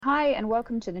Hi, and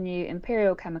welcome to the new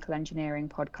Imperial Chemical Engineering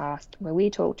podcast, where we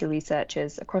talk to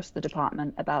researchers across the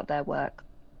department about their work.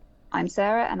 I'm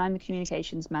Sarah, and I'm the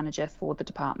communications manager for the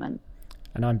department.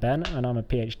 And I'm Ben, and I'm a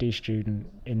PhD student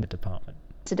in the department.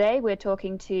 Today, we're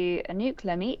talking to Anouk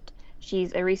Lermite.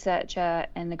 She's a researcher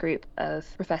in the group of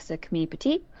Professor Camille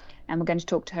Petit, and we're going to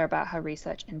talk to her about her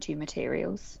research into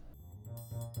materials.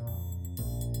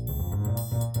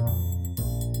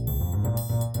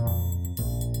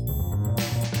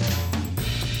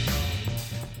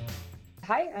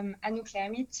 Hi, I'm Anouk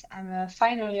Lermite. I'm a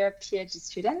final year PhD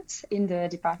student in the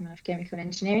Department of Chemical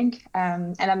Engineering,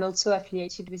 and I'm also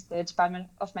affiliated with the Department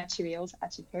of Materials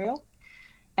at Imperial.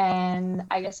 And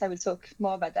I guess I will talk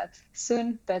more about that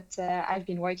soon, but I've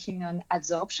been working on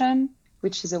adsorption,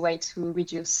 which is a way to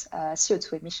reduce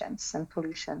CO2 emissions and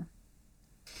pollution.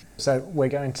 So we're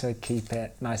going to keep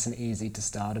it nice and easy to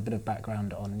start, a bit of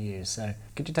background on you. So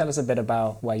could you tell us a bit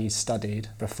about where you studied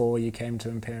before you came to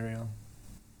Imperial?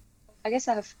 I guess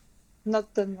I have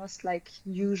not the most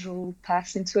usual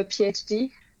path into a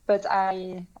PhD, but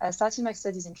I started my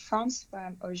studies in France, where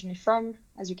I'm originally from,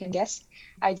 as you can guess.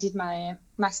 I did my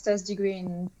master's degree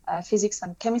in physics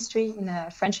and chemistry in a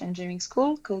French engineering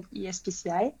school called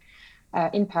ESPCI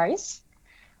in Paris.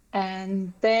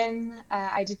 And then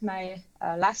I did my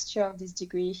last year of this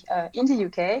degree in the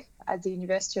UK at the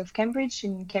University of Cambridge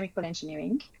in chemical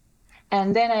engineering.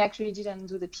 And then I actually didn't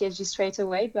do the PhD straight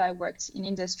away, but I worked in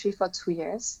industry for 2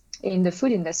 years in the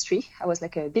food industry. I was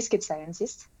like a biscuit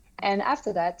scientist. And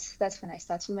after that, that's when I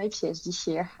started my PhD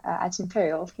here at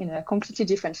Imperial in a completely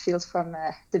different field from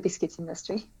the biscuit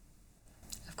industry.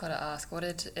 I've got to ask, what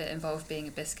did it involve being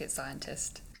a biscuit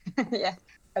scientist? Yeah,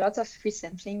 a lot of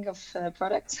resampling of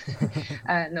products.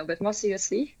 No, but more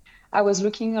seriously, I was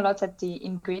looking a lot at the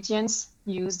ingredients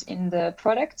used in the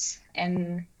products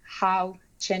and how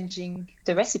changing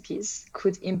the recipes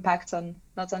could impact on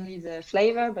not only the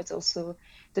flavor, but also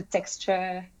the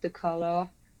texture, the color,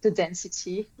 the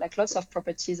density, like lots of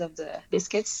properties of the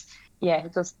biscuits. Yeah,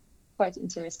 it was quite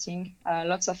interesting.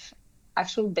 Lots of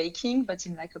actual baking, but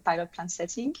in like a pilot plant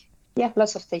setting. Yeah,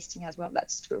 lots of tasting as well,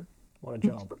 that's true. What a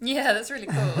job. Yeah, that's really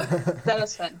cool. That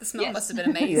was fun. The smell Yes. must have been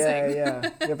amazing.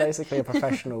 Yeah. You're basically a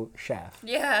professional chef.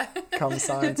 Yeah. Come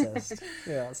scientist.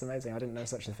 Yeah, that's amazing. I didn't know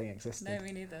such a thing existed. No,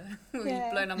 me neither. We've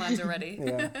blown our minds already.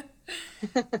 Yeah.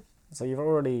 So you've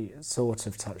already sort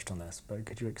of touched on this, but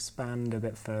could you expand a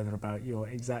bit further about your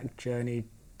exact journey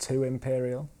to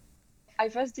Imperial? I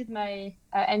first did my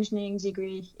engineering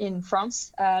degree in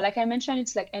France. Like I mentioned,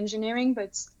 it's like engineering, but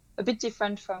it's a bit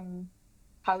different from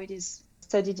how it is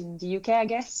studied in the UK, I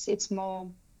guess. It's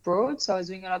more broad. So I was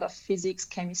doing a lot of physics,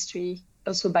 chemistry,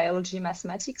 also biology,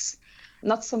 mathematics.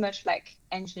 Not so much like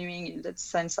engineering in the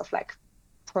sense of like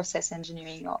process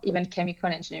engineering or even chemical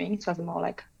engineering. It was more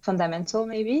like fundamental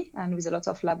maybe, and with a lot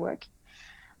of lab work.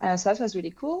 So that was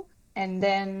really cool. And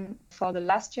then for the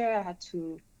last year, I had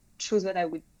to choose what I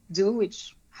would do,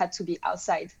 which had to be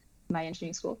outside my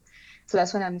engineering school. So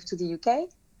that's when I moved to the UK.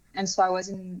 And so I was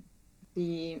in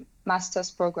the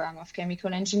master's program of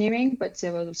chemical engineering, but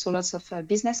there were also lots of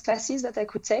business classes that I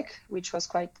could take, which was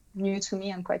quite new to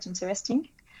me and quite interesting.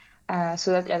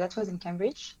 So that was in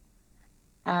Cambridge.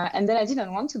 And then I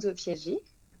didn't want to do a PhD,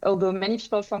 although many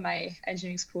people from my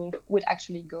engineering school would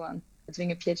actually go on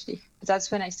doing a PhD. But that's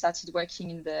when I started working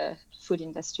in the food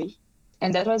industry.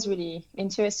 And that was really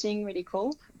interesting, really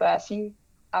cool. But I think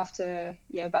after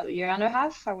about a year and a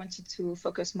half, I wanted to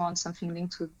focus more on something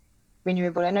linked to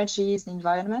renewable energies, the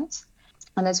environment.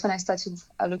 And that's when I started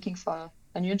looking for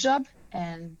a new job.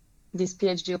 And this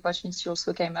PhD opportunity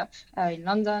also came up in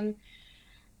London.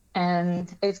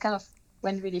 And it kind of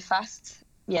went really fast.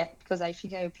 Yeah, because I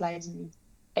think I applied in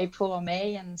April or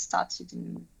May and started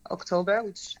in October,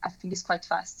 which I think is quite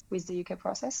fast with the UK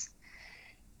process.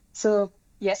 So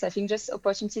yes, I think just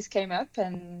opportunities came up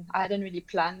and I hadn't really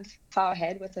planned far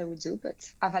ahead what I would do, but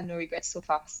I've had no regrets so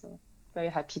far. So very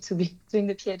happy to be doing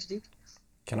the PhD.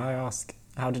 Can I ask,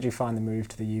 how did you find the move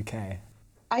to the UK?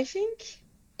 I think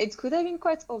it could have been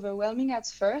quite overwhelming at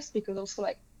first because also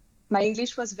like my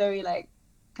English was very like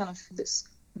kind of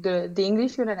the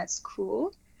English you learn at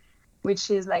school,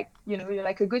 which is like, you're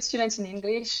like a good student in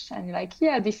English and you're like,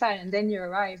 yeah, I'll be fine. And then you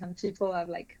arrive and people have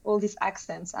like all these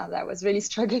accents and I was really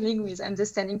struggling with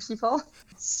understanding people.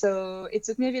 So it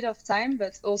took me a bit of time,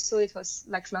 but also it was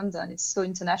like London. It's so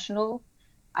international.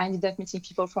 I ended up meeting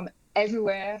people from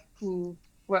everywhere who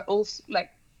were also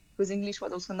like, whose English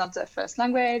was also not their first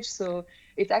language. So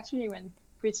it actually went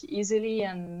pretty easily.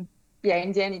 And yeah,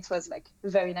 in the end, it was like a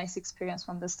very nice experience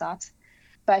from the start.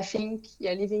 But I think,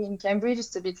 living in Cambridge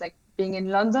is a bit being in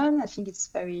London, I think it's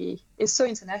so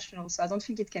international. So I don't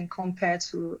think it can compare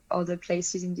to other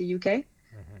places in the UK.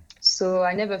 So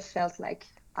I never felt like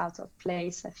out of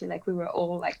place. I feel like we were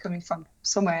all like coming from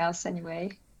somewhere else anyway.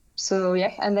 So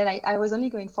yeah, and then I was only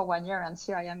going for 1 year, and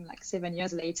here I am like 7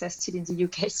 years later, still in the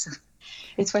UK. So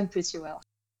it went pretty well.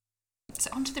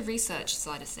 So onto the research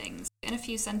side of things. In a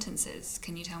few sentences,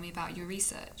 can you tell me about your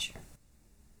research?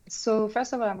 So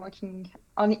first of all, I'm working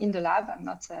only in the lab. I'm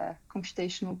not a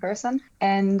computational person.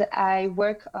 And I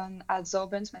work on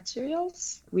adsorbent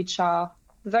materials, which are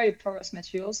very porous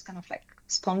materials, kind of like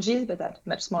sponges, but at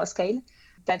much smaller scale,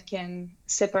 that can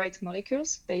separate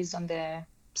molecules based on their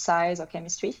size or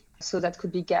chemistry. So that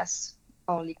could be gas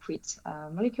or liquid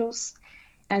molecules.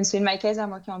 And so in my case, I'm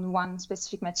working on one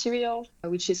specific material,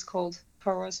 which is called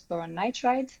porous boron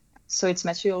nitride. So it's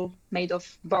material made of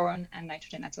boron and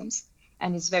nitrogen atoms.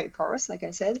 And it's very porous, like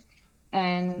I said.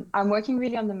 And I'm working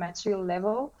really on the material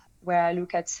level, where I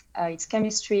look at its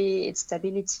chemistry, its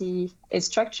stability, its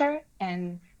structure.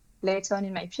 And later on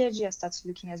in my PhD, I started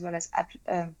looking as well as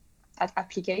at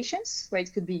applications where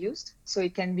it could be used. So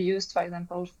it can be used, for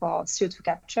example, for CO2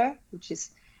 capture, which is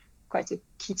quite a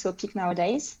key topic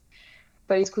nowadays.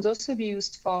 But it could also be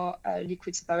used for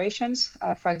liquid separations.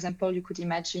 For example, you could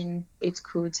imagine it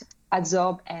could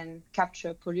adsorb and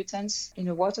capture pollutants in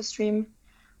a water stream.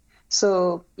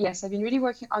 So yes, I've been really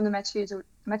working on the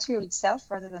material itself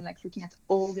rather than like looking at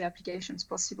all the applications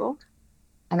possible.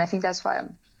 And I think that's why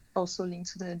I'm also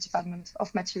linked to the Department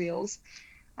of Materials.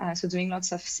 So doing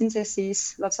lots of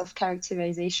synthesis, lots of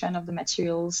characterization of the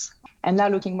materials, and now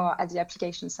looking more at the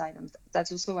application side. And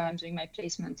that's also where I'm doing my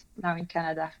placement now in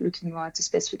Canada, looking more at a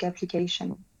specific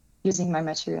application using my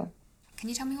material. Can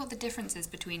you tell me what the difference is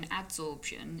between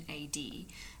adsorption, AD,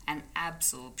 and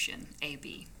absorption,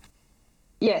 AB?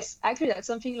 Yes, actually, that's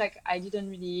something like I didn't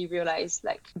really realize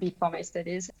like before my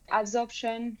studies.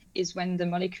 Adsorption is when the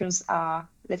molecules are,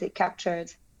 let's say,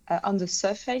 captured on the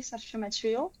surface of your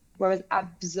material, whereas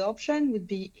absorption would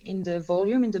be in the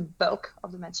volume, in the bulk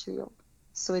of the material.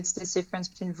 So it's this difference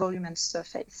between volume and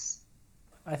surface.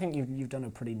 I think you've done a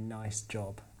pretty nice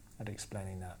job at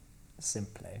explaining that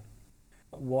simply.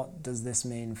 What does this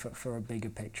mean for a bigger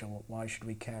picture? Why should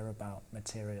we care about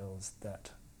materials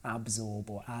that absorb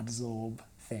or adsorb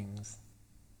things?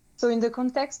 So in the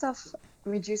context of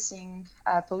reducing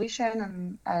pollution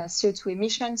and CO2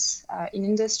 emissions in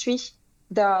industry,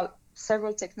 there are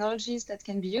several technologies that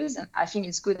can be used, and I think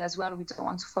it's good as well. We don't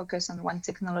want to focus on one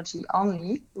technology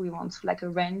only. We want like a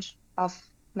range of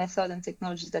methods and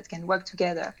technologies that can work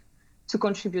together to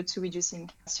contribute to reducing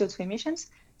CO2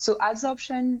 emissions. So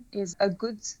adsorption is a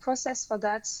good process for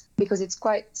that because it's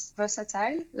quite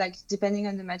versatile. Like depending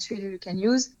on the material you can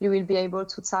use, you will be able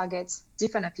to target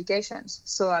different applications.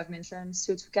 So I've mentioned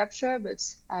CO2 capture, but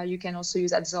you can also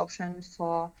use adsorption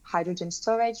for hydrogen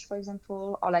storage, for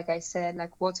example, or like I said,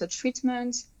 like water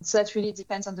treatment. So that really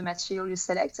depends on the material you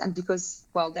select. And because,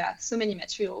 well, there are so many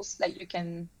materials, like you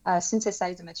can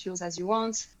synthesize the materials as you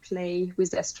want, play with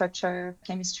their structure,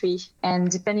 chemistry, and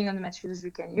depending on the materials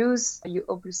you can use, you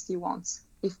obviously want,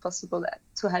 if possible,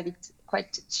 to have it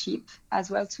quite cheap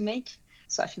as well to make.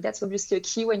 So I think that's obviously a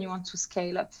key when you want to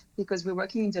scale up, because we're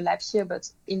working in the lab here,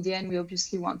 but in the end, we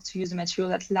obviously want to use the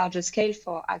material at larger scale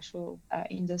for actual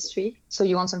industry. So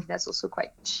you want something that's also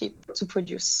quite cheap to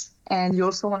produce. And you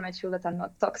also want materials that are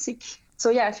not toxic. So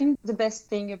yeah, I think the best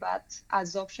thing about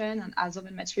adsorption and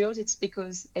adsorbent materials, it's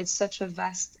because it's such a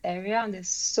vast area and there's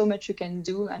so much you can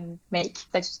do and make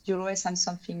that you always have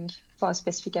something for a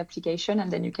specific application, and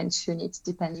then you can tune it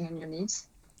depending on your needs.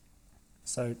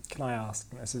 So can I ask,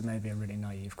 this is maybe a really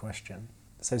naive question.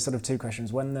 So sort of two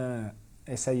questions. When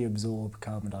they say you absorb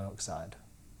carbon dioxide,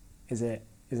 is it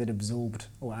absorbed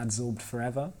or adsorbed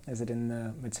forever? Is it in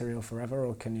the material forever,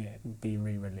 or can it be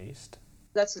re-released?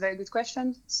 That's a very good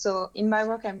question. So in my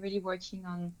work, I'm really working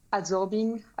on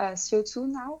adsorbing CO2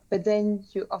 now, but then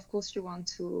you want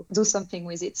to do something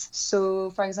with it. So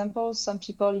for example, some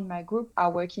people in my group are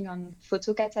working on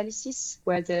photocatalysis,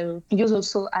 where they'll use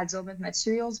also adsorbent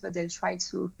materials, but they'll try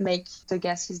to make the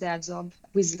gases they adsorb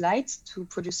with light to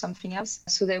produce something else.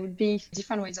 So there would be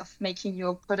different ways of making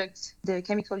your product, the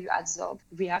chemical you adsorb,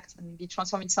 react and be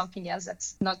transformed into something else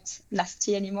that's not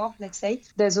nasty anymore, let's say.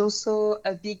 There's also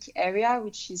a big area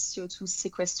which is CO2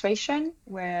 sequestration,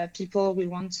 where people will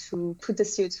want to put the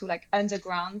CO2 like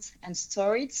underground and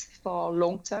store it for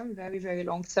long term, very, very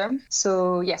long term.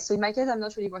 So yes, so in my case, I'm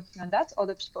not really working on that.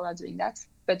 Other people are doing that.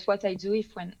 But what I do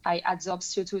when I adsorb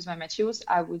CO2 with my materials,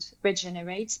 I would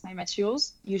regenerate my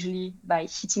materials, usually by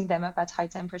heating them up at high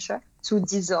temperature to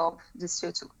desorb the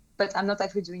CO2. but I'm not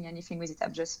actually doing anything with it.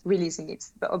 I'm just releasing it.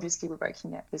 But obviously, we're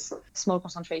working at this small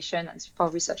concentration and for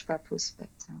research purpose. But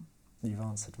You've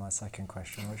answered my second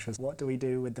question, which was what do we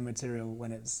do with the material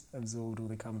when it's absorbed all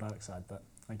the carbon dioxide? But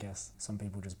I guess some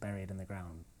people just bury it in the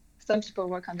ground. Some people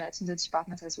work on that in the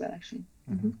department as well, actually.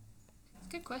 Mm-hmm.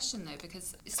 Good question, though,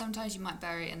 because sometimes you might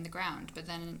bury it in the ground, but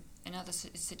then in other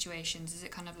situations, is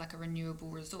it kind of like a renewable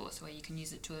resource where you can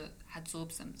use it to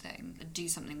adsorb something, do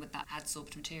something with that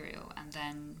adsorbed material, and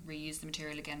then reuse the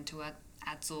material again to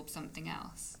adsorb something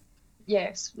else?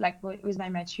 Yes, like with my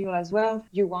material as well,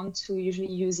 you want to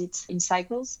usually use it in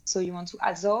cycles. So you want to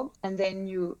adsorb and then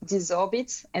you desorb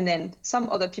it. And then some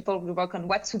other people will work on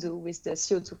what to do with the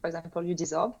CO2, for example, you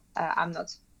desorb. I'm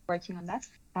not working on that.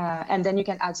 And then you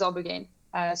can adsorb again.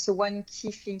 So one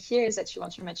key thing here is that you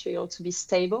want your material to be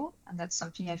stable. And that's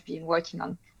something I've been working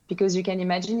on. Because you can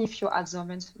imagine if your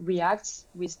adsorbent reacts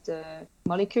with the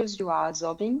molecules you are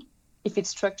adsorbing, if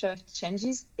its structure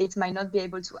changes, it might not be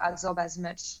able to adsorb as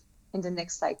much in the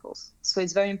next cycles. So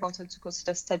it's very important to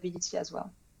consider stability as well.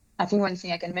 I think one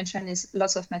thing I can mention is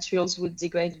lots of materials would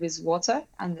degrade with water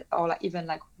or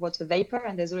even water vapor,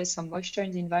 and there's always some moisture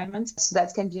in the environment. So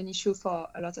that can be an issue for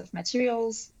a lot of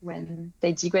materials when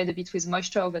they degrade a bit with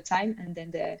moisture over time, and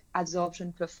then their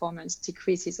adsorption performance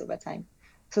decreases over time.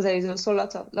 So there is also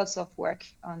lots of work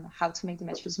on how to make the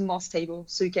materials more stable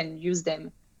so you can use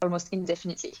them almost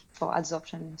indefinitely for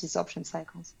adsorption and desorption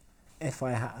cycles. If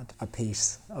I had a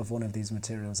piece of one of these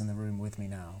materials in the room with me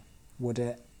now, would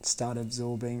it start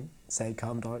absorbing, say,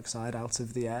 carbon dioxide out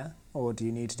of the air? Or do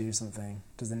you need to do something?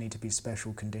 Does there need to be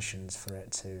special conditions for it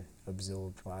to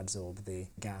absorb or adsorb the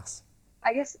gas?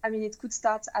 I guess, it could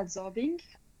start adsorbing,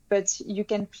 but you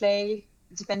can play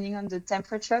depending on the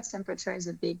temperature. Temperature is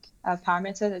a big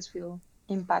parameter that will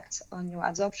impact on your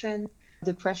adsorption,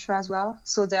 the pressure as well.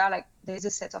 So there's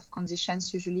a set of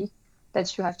conditions usually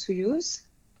that you have to use.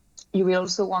 You will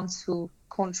also want to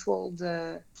control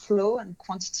the flow and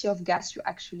quantity of gas you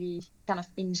actually kind of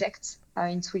inject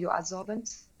into your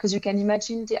adsorbent. Because you can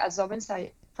imagine the adsorbents are,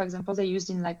 for example, they're used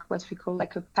in what we call a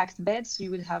packed bed. So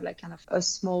you would have kind of a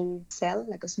small cell,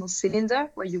 a small cylinder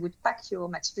where you would pack your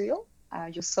material,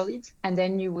 your solid, and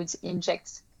then you would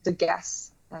inject the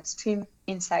gas stream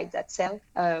inside that cell,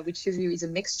 which usually is a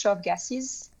mixture of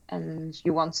gases. And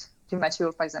you want your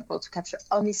material, for example, to capture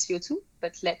only CO2,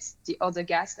 but let the other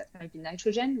gas, that might be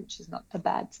nitrogen, which is not a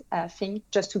bad thing,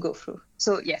 just to go through.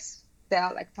 So yes, there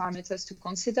are parameters to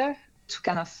consider to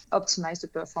kind of optimize the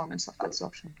performance of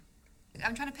adsorption.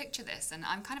 I'm trying to picture this, and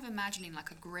I'm kind of imagining a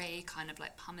grey kind of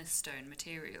pumice stone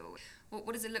material.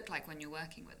 What does it look like when you're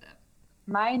working with it?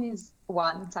 Mine is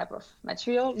one type of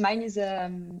material. Mine is a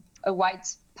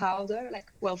white powder,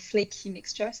 flaky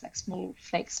mixtures, small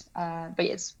flakes, but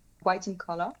it's white in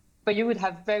color. But you would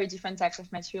have very different types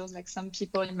of materials. Some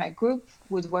people in my group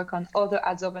would work on other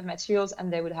adsorbent materials,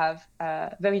 and they would have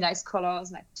very nice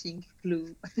colors like pink,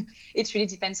 blue. It really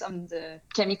depends on the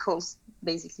chemicals,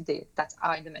 basically, that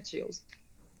are in the materials.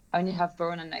 I only have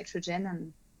boron and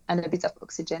nitrogen and a bit of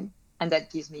oxygen, and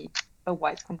that gives me a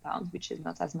white compound, which is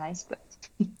not as nice, but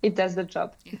it does the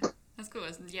job. Yeah. That's cool.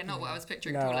 Yeah, not what I was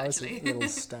picturing at all, actually. A little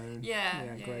stone.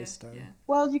 Grey stone. Yeah.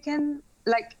 Well, you can,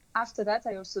 after that,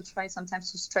 I also try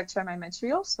sometimes to structure my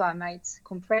material. So I might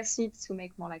compress it to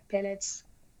make more pellets.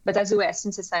 But that's the way I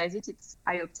synthesize it.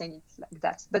 I obtain it like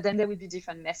that. But then there would be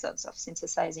different methods of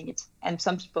synthesizing it. And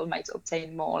some people might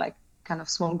obtain more kind of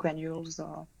small granules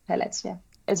or pellets. Yeah.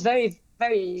 It's very,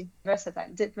 very versatile.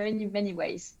 There are many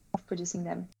ways of producing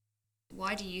them.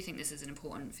 Why do you think this is an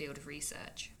important field of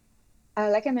research?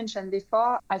 Like I mentioned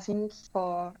before, I think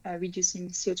for reducing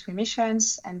CO2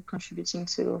 emissions and contributing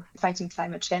to fighting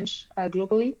climate change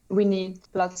globally, we need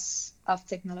lots of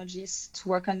technologies to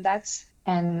work on that.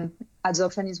 And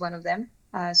adsorption is one of them.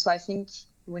 So I think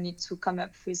we need to come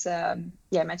up with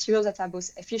materials that are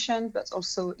both efficient, but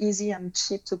also easy and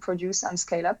cheap to produce and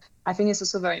scale up. I think it's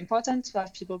also very important to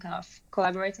have people kind of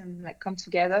collaborate and come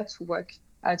together to work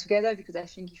together, because I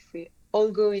think if we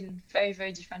all go in very,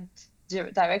 very different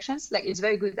directions, it's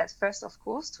very good at first, of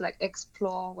course, to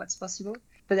explore what's possible,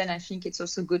 but then I think it's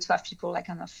also good to have people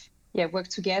work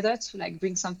together to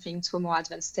bring something to a more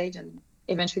advanced stage and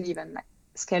eventually even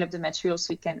scale up the material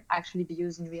so it can actually be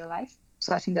used in real life.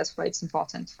 So I think that's why it's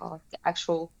important for the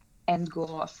actual end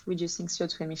goal of reducing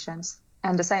CO2 emissions,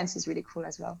 and the science is really cool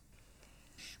as well.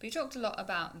 We talked a lot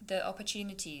about the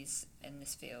opportunities in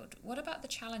this field. What about the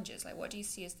challenges? What do you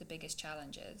see as the biggest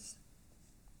challenges?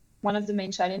 One of the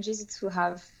main challenges is to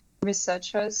have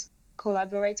researchers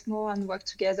collaborate more and work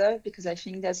together, because I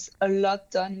think there's a lot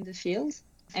done in the field,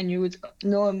 and you would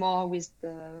know more with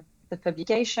the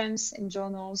publications in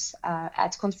journals,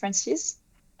 at conferences.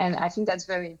 And I think that's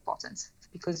very important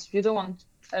because you don't want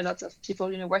a lot of people,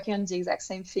 working on the exact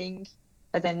same thing.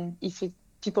 But then if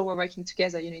people were working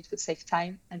together, it would save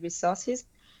time and resources.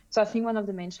 So I think one of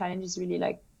the main challenges is really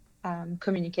like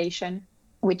communication,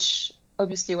 which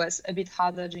obviously was a bit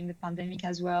harder during the pandemic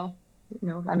as well.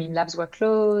 Labs were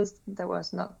closed. There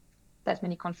was not that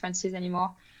many conferences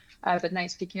anymore. But now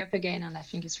it's picking up again, and I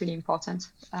think it's really important.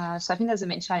 So I think that's the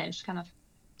main challenge, kind of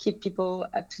keep people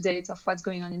up to date of what's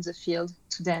going on in the field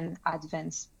to then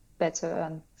advance better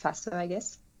and faster, I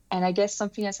guess. And I guess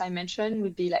something else I mentioned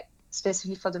would be like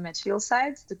specifically for the material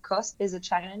side, the cost is a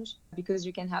challenge because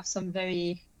you can have some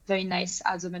very, very nice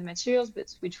adsorbent materials,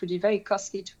 but which would be very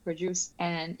costly to produce.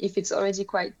 And if it's already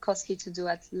quite costly to do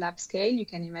at lab scale, you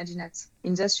can imagine at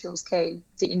industrial scale,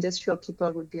 the industrial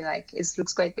people would be like, it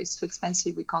looks great, but it's too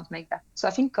expensive, we can't make that. So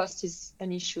I think cost is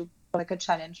an issue, like a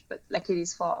challenge, but like it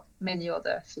is for many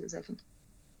other fields, I think.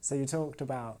 So you talked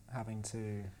about having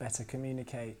to better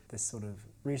communicate this sort of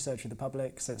research with the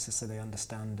public so they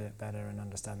understand it better and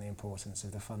understand the importance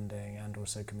of the funding, and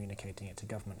also communicating it to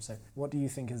government. So what do you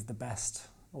think is the best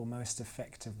or most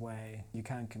effective way you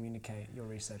can communicate your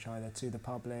research, either to the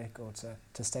public or to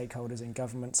stakeholders in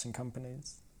governments and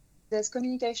companies? There's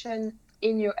communication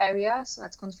in your area, so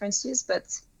at conferences, but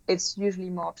it's usually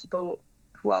more people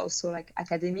who are also like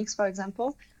academics, for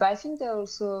example. But I think there are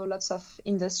also lots of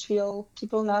industrial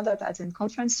people now that attend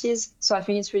conferences. So I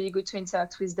think it's really good to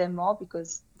interact with them more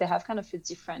because they have kind of a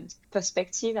different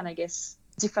perspective and I guess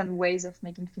different ways of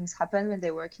making things happen when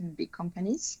they work in big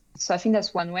companies. So I think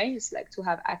that's one way, is like to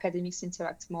have academics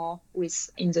interact more with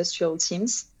industrial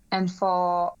teams. And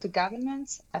for the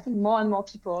government, I think more and more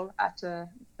people after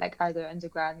like either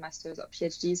undergrad, masters or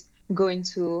PhDs go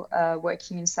into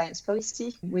working in science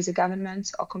policy with the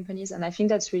government or companies. And I think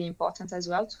that's really important as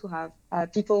well to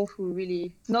have people who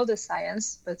really know the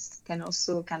science, but can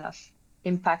also kind of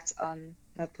impact on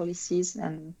policies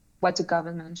and what the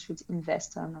government should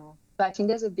invest on. But I think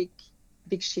there's a big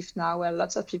shift now where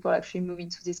lots of people actually move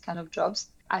into these kind of jobs.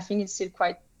 I think it's still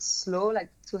quite slow, like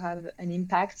to have an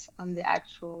impact on the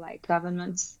actual like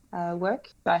government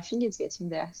work, but I think it's getting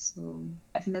there. So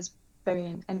I think that's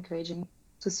very encouraging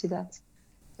to see that.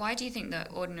 Why do you think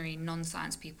that ordinary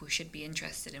non-science people should be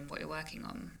interested in what you're working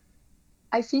on?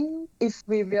 I think if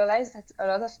we realize that a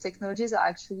lot of technologies are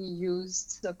actually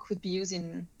used or could be used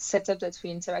in setup that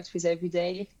we interact with every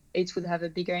day, it would have a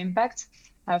bigger impact.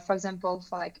 For example,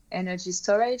 for like energy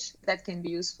storage, that can be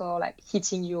used for like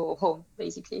heating your home,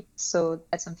 basically. So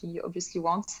that's something you obviously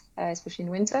want, especially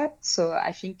in winter. So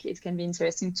I think it can be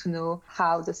interesting to know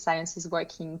how the science is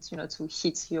working, to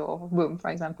heat your room, for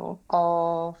example.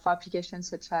 Or for applications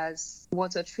such as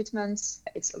water treatment,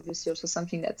 it's obviously also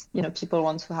something that, people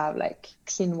want to have like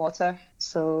clean water.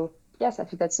 So yes, I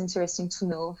think that's interesting to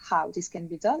know how this can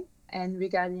be done. And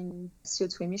regarding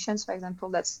CO2 emissions, for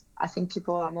example, I think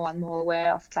people are more and more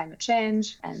aware of climate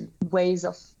change and ways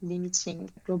of limiting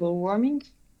global warming.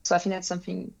 So I think that's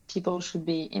something people should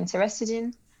be interested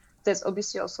in. There's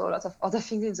obviously also a lot of other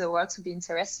things in the world to be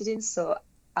interested in. So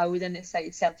I wouldn't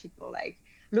necessarily tell people like,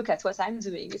 look at what I'm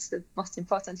doing. It's the most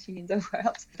important thing in the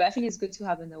world. But I think it's good to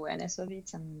have an awareness of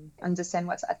it and understand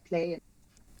what's at play.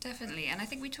 Definitely. And I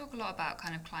think we talk a lot about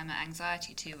kind of climate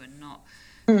anxiety too, and not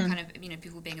kind of,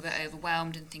 people being a bit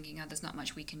overwhelmed and thinking, there's not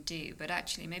much we can do. But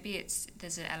actually, maybe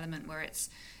there's an element where it's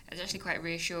actually quite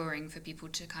reassuring for people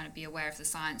to kind of be aware of the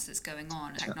science that's going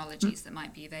on, technologies that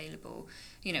might be available,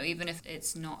 even if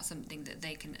it's not something that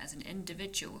they can, as an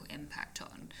individual, impact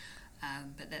on.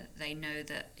 But that they know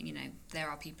that, there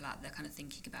are people out there kind of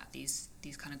thinking about these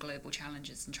kind of global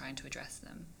challenges and trying to address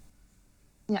them.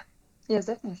 Yeah, yes,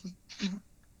 definitely.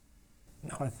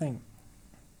 No, I think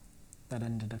that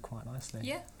ended it quite nicely.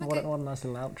 Yeah. Okay. What a nice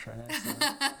little outro.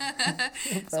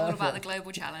 It's all about the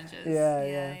global challenges.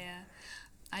 Yeah.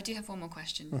 I do have one more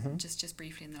question, just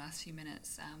briefly in the last few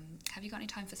minutes. Have you got any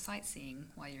time for sightseeing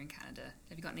while you're in Canada?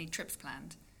 Have you got any trips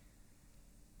planned?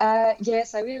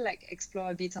 Yes, I will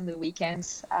explore a bit on the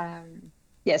weekends.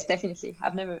 Yes, definitely.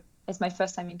 It's my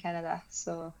first time in Canada,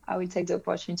 so I will take the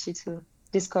opportunity to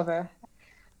discover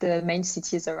the main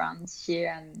cities around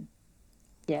here and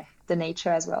the nature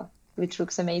as well, which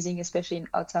looks amazing, especially in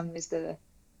autumn with the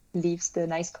leaves, the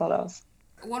nice colors.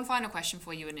 One final question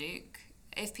for you, Anouk.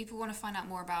 If people want to find out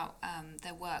more about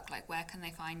their work, where can they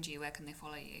find you? Where can they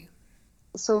follow you?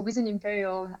 So within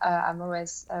Imperial, I'm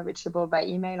always reachable by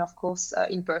email, of course,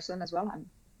 in person as well. I'm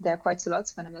there quite a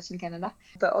lot when I'm not in Canada.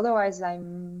 But otherwise,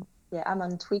 I'm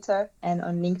on Twitter and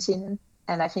on LinkedIn.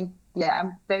 And I think,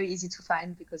 I'm very easy to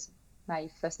find because my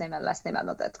first name and last name are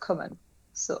not that common.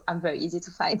 So I'm very easy to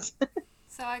find.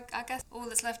 So I guess all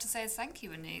that's left to say is thank you,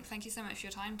 Anouk. Thank you so much for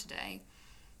your time today.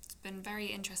 been a very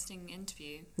interesting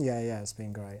interview. Yeah, it's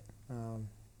been great.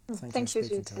 Thank you for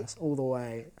speaking to us all the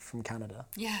way from Canada.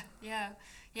 Yeah,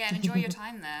 and enjoy your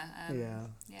time there. Yeah.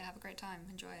 Yeah, have a great time.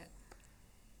 Enjoy it.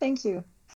 Thank you.